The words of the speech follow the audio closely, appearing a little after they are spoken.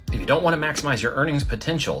don't want to maximize your earnings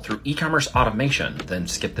potential through e-commerce automation, then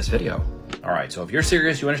skip this video. All right, so if you're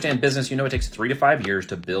serious, you understand business, you know it takes 3 to 5 years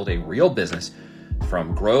to build a real business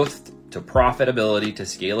from growth to profitability to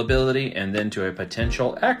scalability and then to a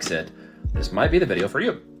potential exit, this might be the video for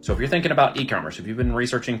you. So if you're thinking about e-commerce, if you've been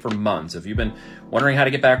researching for months, if you've been wondering how to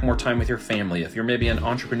get back more time with your family, if you're maybe an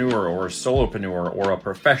entrepreneur or a solopreneur or a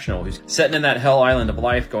professional who's sitting in that hell island of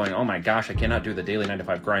life going, oh my gosh, I cannot do the daily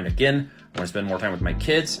 9-to-5 grind again. I want to spend more time with my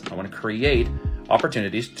kids. I want to create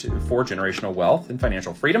opportunities for generational wealth and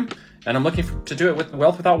financial freedom. And I'm looking to do it with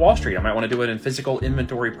Wealth Without Wall Street. I might want to do it in physical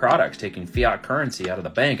inventory products, taking fiat currency out of the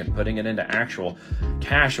bank and putting it into actual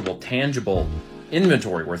cashable, tangible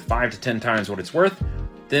inventory worth 5 to 10 times what it's worth.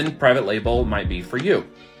 Then private label might be for you.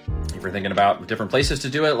 If you're thinking about different places to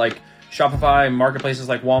do it, like Shopify, marketplaces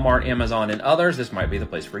like Walmart, Amazon, and others, this might be the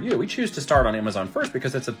place for you. We choose to start on Amazon first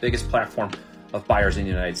because it's the biggest platform of buyers in the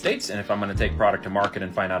United States. And if I'm going to take product to market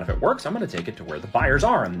and find out if it works, I'm going to take it to where the buyers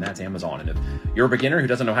are, and that's Amazon. And if you're a beginner who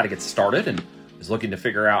doesn't know how to get started and is looking to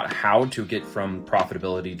figure out how to get from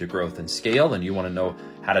profitability to growth and scale, and you want to know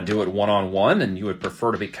how to do it one-on-one, and you would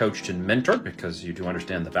prefer to be coached and mentored because you do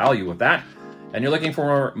understand the value of that, and you're looking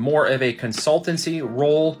for more of a consultancy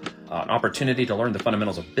role, an opportunity to learn the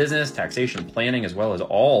fundamentals of business, taxation, planning, as well as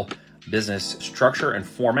all business structure and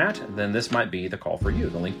format, then this might be the call for you.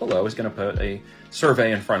 The link below is going to put a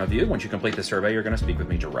survey in front of you. Once you complete the survey, you're going to speak with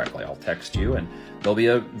me directly. I'll text you, and there'll be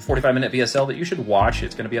a 45-minute VSL that you should watch.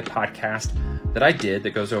 It's going to be a podcast that I did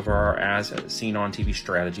that goes over our as seen on TV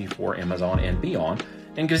strategy for Amazon and beyond,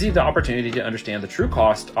 and gives you the opportunity to understand the true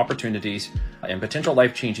cost, opportunities, and potential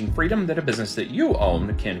life-changing freedom that a business that you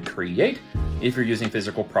own can create if you're using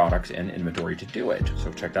physical products and inventory to do it.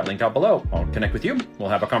 So check that link out below. I'll connect with you. We'll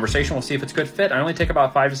have a conversation. We'll see if it's a good fit. I only take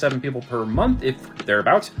about 5 to 7 people per month, if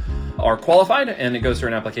thereabouts, are qualified, and it goes through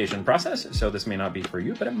an application process. So this may not be for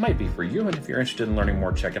you, but it might be for you. And if you're interested in learning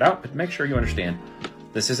more, check it out. But make sure you understand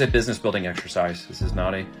this is a business building exercise. This is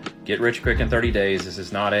not a get rich quick in 30 days. This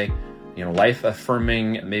is not a life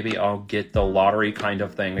affirming, maybe I'll get the lottery kind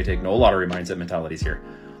of thing. We take no lottery mindset mentalities here.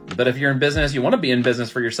 But if you're in business, you want to be in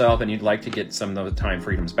business for yourself, and you'd like to get some of those time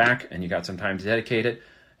freedoms back, and you got some time to dedicate it,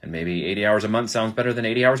 and maybe 80 hours a month sounds better than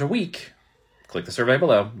 80 hours a week, click the survey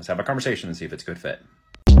below. Let's have a conversation and see if it's a good fit.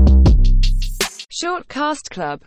 Shortcast Club.